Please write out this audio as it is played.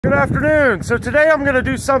Good afternoon. So today I'm going to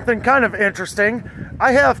do something kind of interesting.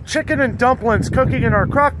 I have chicken and dumplings cooking in our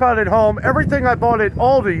crock pot at home. Everything I bought at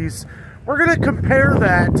Aldi's. We're going to compare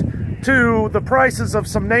that to the prices of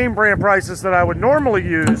some name brand prices that I would normally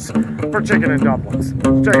use for chicken and dumplings.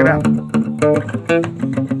 Check it out.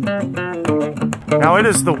 Now it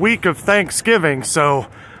is the week of Thanksgiving, so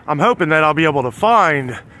I'm hoping that I'll be able to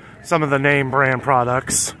find some of the name brand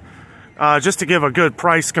products. Just to give a good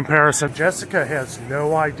price comparison. Jessica has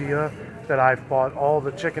no idea that I've bought all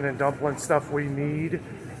the chicken and dumpling stuff we need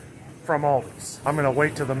from Aldi's. I'm going to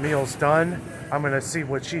wait till the meal's done. I'm going to see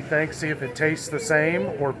what she thinks, see if it tastes the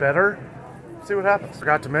same or better. See what happens.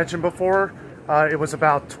 Forgot to mention before, it was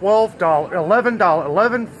about $12,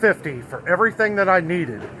 $11.50 for everything that I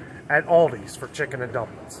needed at Aldi's for chicken and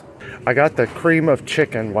dumplings. I got the cream of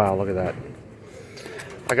chicken. Wow, look at that.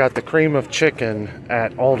 I got the cream of chicken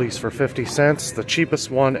at Aldi's for 50 cents. The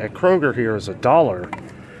cheapest one at Kroger here is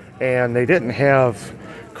 $1. And they didn't have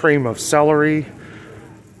cream of celery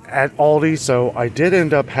at Aldi, so I did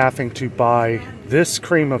end up having to buy this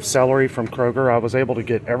cream of celery from Kroger. I was able to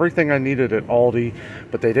get everything I needed at Aldi,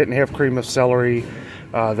 but they didn't have cream of celery.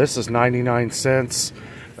 This is 99 cents.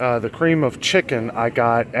 The cream of chicken I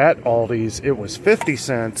got at Aldi's, it was 50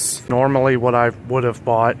 cents. Normally what I would have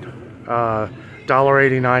bought,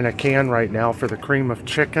 $1.89 a can right now for the cream of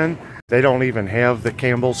chicken. They don't even have the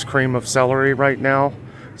Campbell's cream of celery right now,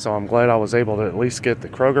 so I'm glad I was able to at least get the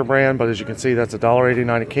Kroger brand. But as you can see, that's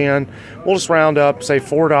 $1.89 a can. We'll just round up, say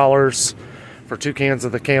 $4 for 2 cans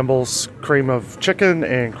of the Campbell's cream of chicken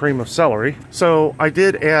and cream of celery. So I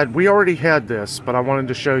did add, we already had this, but I wanted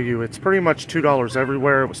to show you, it's pretty much $2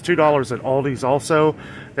 everywhere. It was $2 at Aldi's also.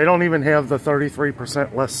 They don't even have the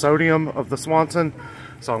 33% less sodium of the Swanson.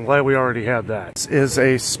 So I'm glad we already had that. This is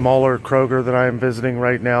a smaller Kroger that I am visiting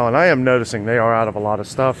right now, and I am noticing they are out of a lot of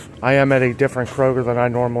stuff. I am at a different Kroger than I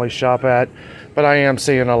normally shop at, but I am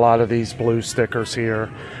seeing a lot of these blue stickers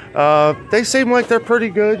here. They seem like they're pretty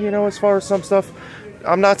good, you know, as far as some stuff.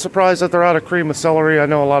 I'm not surprised that they're out of cream of celery. I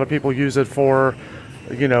know a lot of people use it for,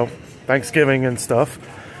 you know, Thanksgiving and stuff,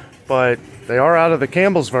 but they are out of the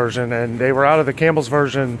Campbell's version, and they were out of the Campbell's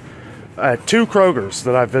version at 2 Krogers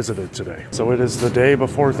that I visited today. So it is the day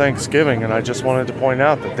before Thanksgiving, and I just wanted to point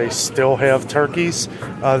out that they still have turkeys.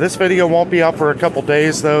 This video won't be out for a couple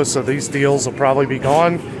days though, so these deals will probably be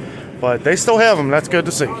gone, but they still have them. That's good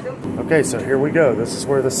to see. Okay, so here we go. This is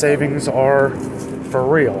where the savings are for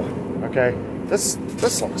real. Okay, this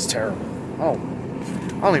looks terrible. Oh,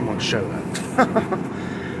 I don't even want to show that.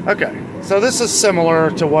 Okay, so this is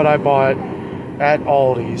similar to what I bought at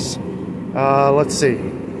Aldi's. Let's see.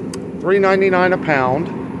 $3.99 a pound,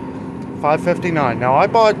 $5.59. Now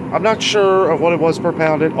I'm not sure of what it was per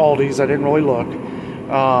pound at Aldi's. I didn't really look.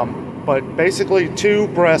 But basically 2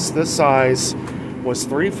 breasts this size was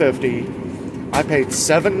 $3.50. I paid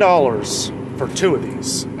 $7 for 2 of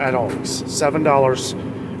these at Aldi's.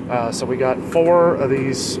 $7. So we got 4 of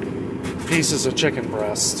these pieces of chicken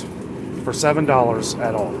breast for $7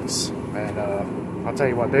 at Aldi's. And I'll tell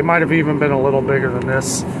you what, they might have even been a little bigger than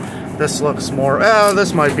this. This looks more,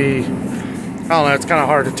 this might be, I don't know, it's kind of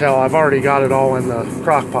hard to tell. I've already got it all in the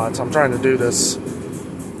crock pot, so I'm trying to do this.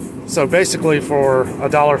 So basically for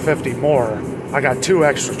 $1.50 more, I got 2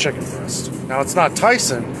 extra chicken breasts. Now it's not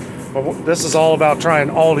Tyson, but this is all about trying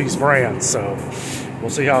Aldi's brand, so we'll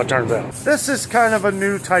see how it turns out. This is kind of a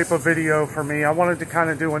new type of video for me. I wanted to kind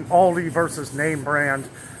of do an Aldi versus name brand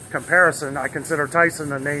comparison. I consider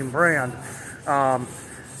Tyson a name brand.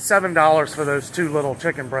 $7 for those 2 little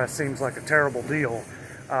chicken breasts seems like a terrible deal.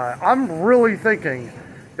 I'm really thinking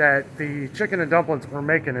that the chicken and dumplings we're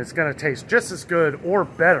making is going to taste just as good or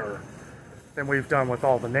better than we've done with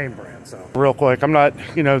all the name brands. So real quick, I'm not,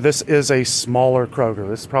 you know, this is a smaller Kroger.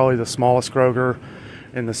 This is probably the smallest Kroger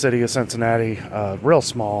in the city of Cincinnati. Real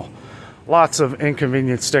small. Lots of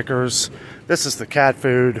inconvenient stickers. This is the cat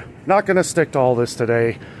food. Not going to stick to all this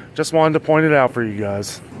today. Just wanted to point it out for you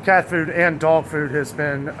guys. Cat food and dog food has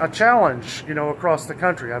been a challenge, you know, across the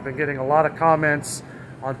country. I've been getting a lot of comments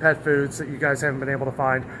on pet foods that you guys haven't been able to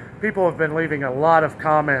find. People have been leaving a lot of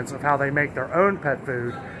comments of how they make their own pet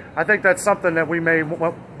food. I think that's something that we may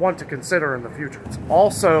want to consider in the future. It's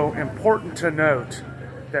also important to note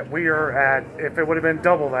that we are at, if it would have been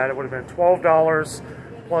double that, it would have been $12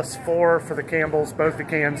 plus 4 for the Campbell's, both the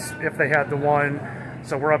cans if they had the one.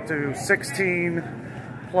 So we're up to $16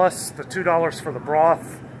 plus the $2 for the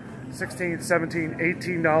broth. $16, $17,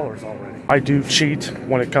 $18 already. I do cheat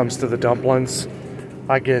when it comes to the dumplings.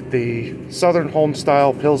 I get the Southern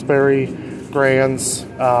Homestyle Pillsbury Grands.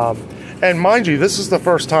 And mind you, this is the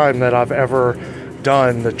first time that I've ever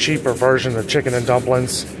done the cheaper version of chicken and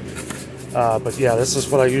dumplings. But yeah, this is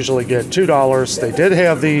what I usually get, $2. They did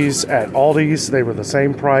have these at Aldi's. They were the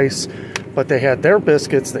same price, but they had their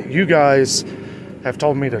biscuits that you guys have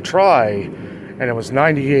told me to try, and it was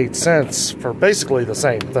 98 cents for basically the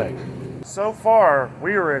same thing. So far,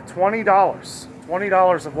 we are at $20.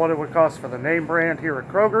 $20 of what it would cost for the name brand here at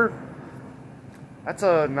Kroger. That's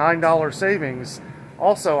a $9 savings.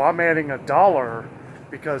 Also, I'm adding $1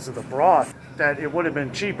 because of the broth, that it would have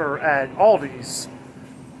been cheaper at Aldi's,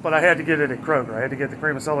 but I had to get it at Kroger. I had to get the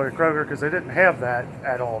cream of celery at Kroger because they didn't have that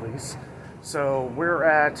at Aldi's. So we're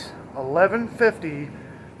at $11.50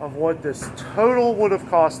 of what this total would have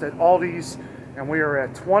cost at Aldi's, and we are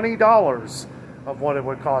at $20 of what it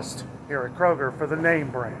would cost here at Kroger for the name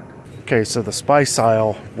brand. Okay, so the spice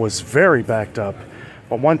aisle was very backed up,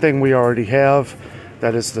 but one thing we already have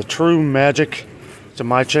that is the true magic to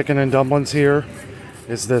my chicken and dumplings here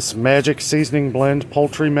is this Magic Seasoning Blend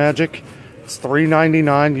Poultry Magic. It's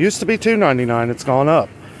 $3.99. Used to be $2.99. It's gone up.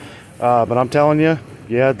 But I'm telling you,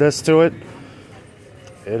 you add this to it,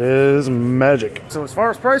 it is magic. So as far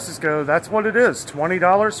as prices go, that's what it is.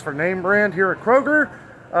 $20 for name brand here at Kroger.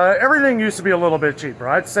 Everything used to be a little bit cheaper.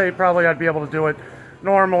 I'd say probably I'd be able to do it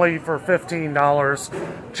normally for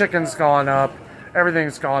 $15. Chicken's gone up.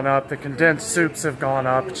 Everything's gone up. The condensed soups have gone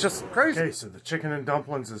up. It's just crazy. Okay, so the chicken and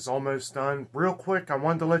dumplings is almost done. Real quick, I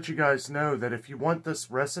wanted to let you guys know that if you want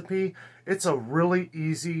this recipe, it's a really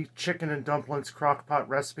easy chicken and dumplings crock pot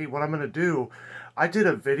recipe. What I'm going to do, I did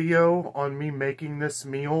a video on me making this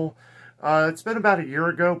meal. It's been about a year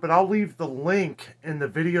ago, but I'll leave the link in the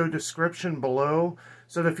video description below.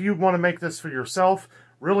 So that if you want to make this for yourself,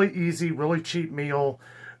 really easy, really cheap meal.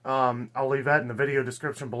 I'll leave that in the video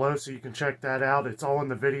description below so you can check that out. It's all in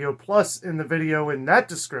the video. Plus, in the video in that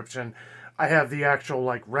description, I have the actual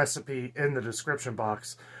recipe in the description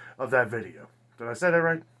box of that video. Did I say that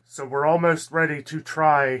right? So we're almost ready to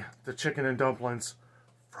try the chicken and dumplings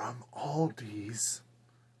from Aldi's.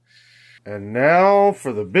 And now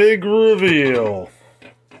for the big reveal.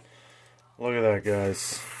 Look at that,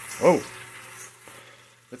 guys. Oh,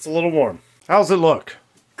 it's a little warm. How's it look?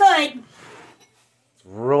 Good.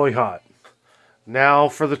 Really hot. Now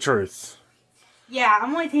for the truth. Yeah,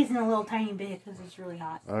 I'm only tasting a little tiny bit because it's really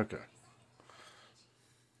hot. Okay.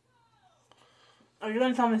 Are you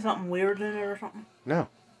going to tell me something weird in it or something? No.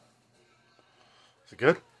 Is it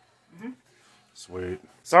good? Mm-hmm. Sweet.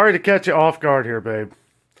 Sorry to catch you off guard here, babe.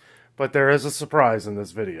 But there is a surprise in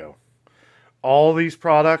this video. All these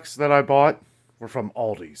products that I bought were from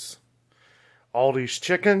Aldi's. Aldi's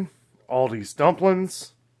chicken, Aldi's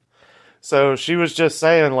dumplings. So she was just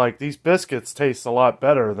saying, these biscuits taste a lot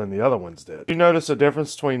better than the other ones did. You notice a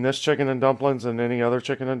difference between this chicken and dumplings and any other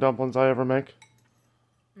chicken and dumplings I ever make?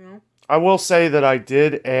 No. I will say that I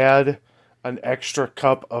did add an extra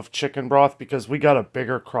cup of chicken broth because we got a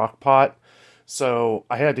bigger crock pot. So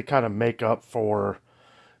I had to kind of make up for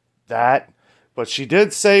that. But she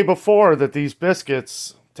did say before that these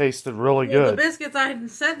biscuits tasted really good. The biscuits, I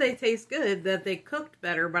said they taste good, that they cooked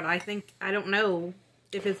better, but I don't know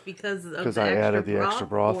if it's because of I added the extra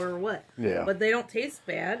broth or what. Yeah. But they don't taste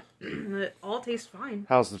bad. It all tastes fine.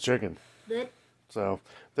 How's the chicken? Good. So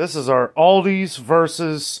this is our Aldi's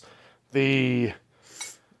versus the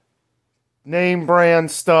name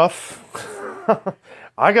brand stuff.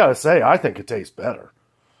 I gotta say, I think it tastes better.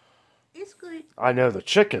 It's good. I know the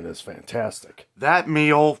chicken is fantastic. That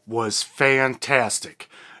meal was fantastic.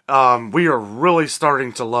 We are really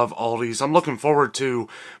starting to love Aldi's. I'm looking forward to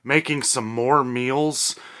making some more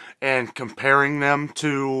meals and comparing them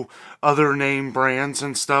to other name brands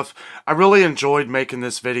and stuff. I really enjoyed making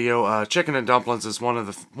this video. Chicken and dumplings is one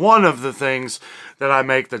of the things that I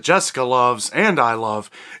make that Jessica loves and I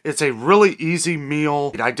love. It's a really easy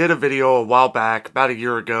meal. I did a video a while back, about a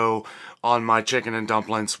year ago, on my chicken and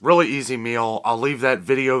dumplings. Really easy meal. I'll leave that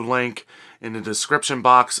video link in the description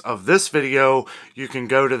box of this video. You can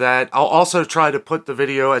go to that. I'll also try to put the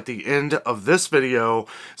video at the end of this video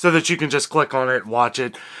so that you can just click on it and watch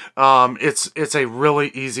it. It's a really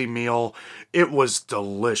easy meal. It was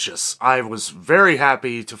delicious. I was very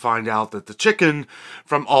happy to find out that the chicken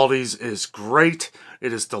from Aldi's is great.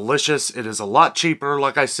 It is delicious. It is a lot cheaper.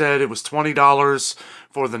 Like I said, it was $20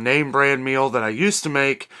 for the name brand meal that I used to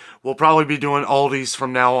make. We'll probably be doing Aldi's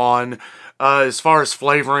from now on. As far as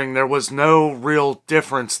flavoring, there was no real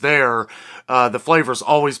difference there. The flavor's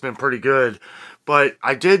always been pretty good. But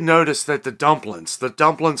I did notice that the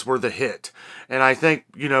dumplings were the hit. And I think,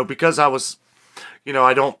 because I was,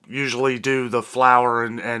 I don't usually do the flour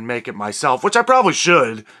and make it myself, which I probably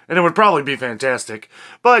should, and it would probably be fantastic.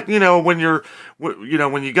 But, when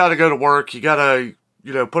you got to go to work, you got to,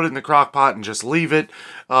 you know, put it in the crock pot and just leave it.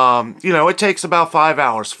 You know, it takes about 5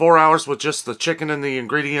 hours, 4 hours with just the chicken and the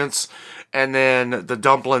ingredients, and then the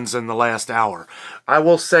dumplings in the last hour. I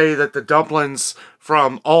will say that the dumplings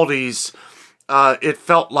from Aldi's, it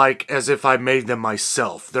felt like as if I made them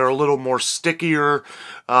myself. They're a little more stickier.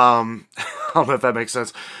 I don't know if that makes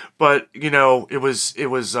sense, but you know, it was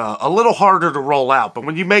a little harder to roll out. But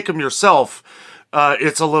when you make them yourself,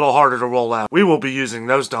 it's a little harder to roll out. We will be using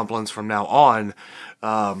those dumplings from now on.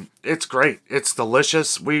 It's great. It's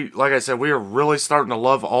delicious. Like I said, we are really starting to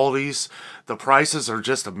love Aldi's. The prices are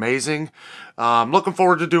just amazing. I'm looking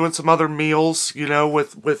forward to doing some other meals, you know,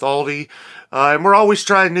 with Aldi. And we're always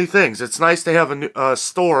trying new things. It's nice to have a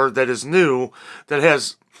store that is new, that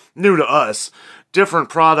has, new to us, different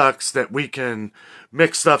products that we can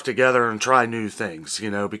mix stuff together and try new things, you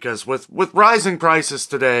know, because with rising prices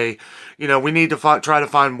today, you know, we need to try to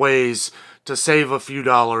find ways to save a few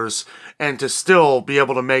dollars and to still be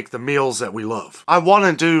able to make the meals that we love. I want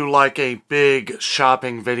to do like a big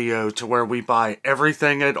shopping video to where we buy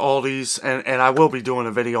everything at Aldi's, and I will be doing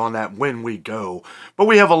a video on that when we go. But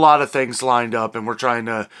we have a lot of things lined up, and we're trying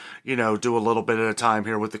to, you know, do a little bit at a time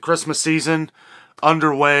here with the Christmas season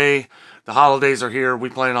underway. The holidays are here. We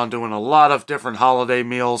plan on doing a lot of different holiday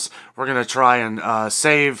meals. We're going to try and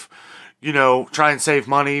save, you know, try and save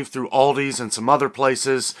money through Aldi's and some other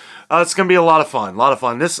places. It's going to be a lot of fun.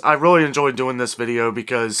 I really enjoyed doing this video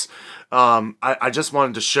because I just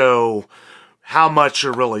wanted to show how much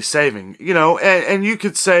you're really saving. You know, and you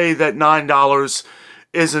could say that $9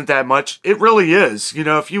 isn't that much. It really is. You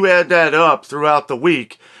know, if you add that up throughout the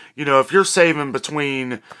week, you know, if you're saving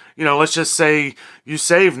between, you know, let's just say you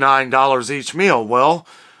save $9 each meal. Well,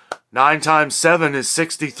 9 times 7 is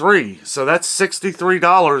 63. So that's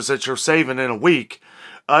 $63 that you're saving in a week.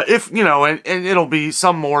 If, you know, and it'll be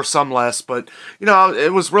some more, some less. But, you know,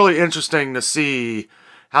 it was really interesting to see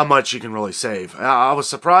how much you can really save. I was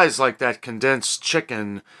surprised, like, that condensed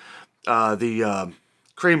chicken, the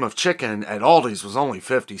cream of chicken at Aldi's was only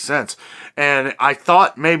 50 cents. And I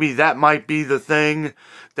thought maybe that might be the thing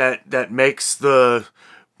that makes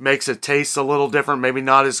it taste a little different, maybe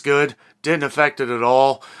not as good. Didn't affect it at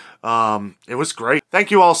all. It was great.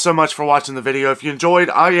 Thank you all so much for watching the video. If you enjoyed,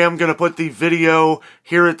 I am going to put the video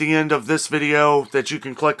here at the end of this video that you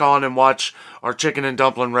can click on and watch our chicken and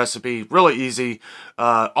dumpling recipe. Really easy,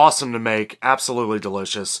 awesome to make, absolutely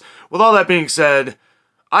delicious. With all that being said,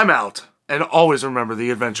 I'm out. And always remember, the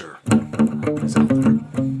adventure is out there.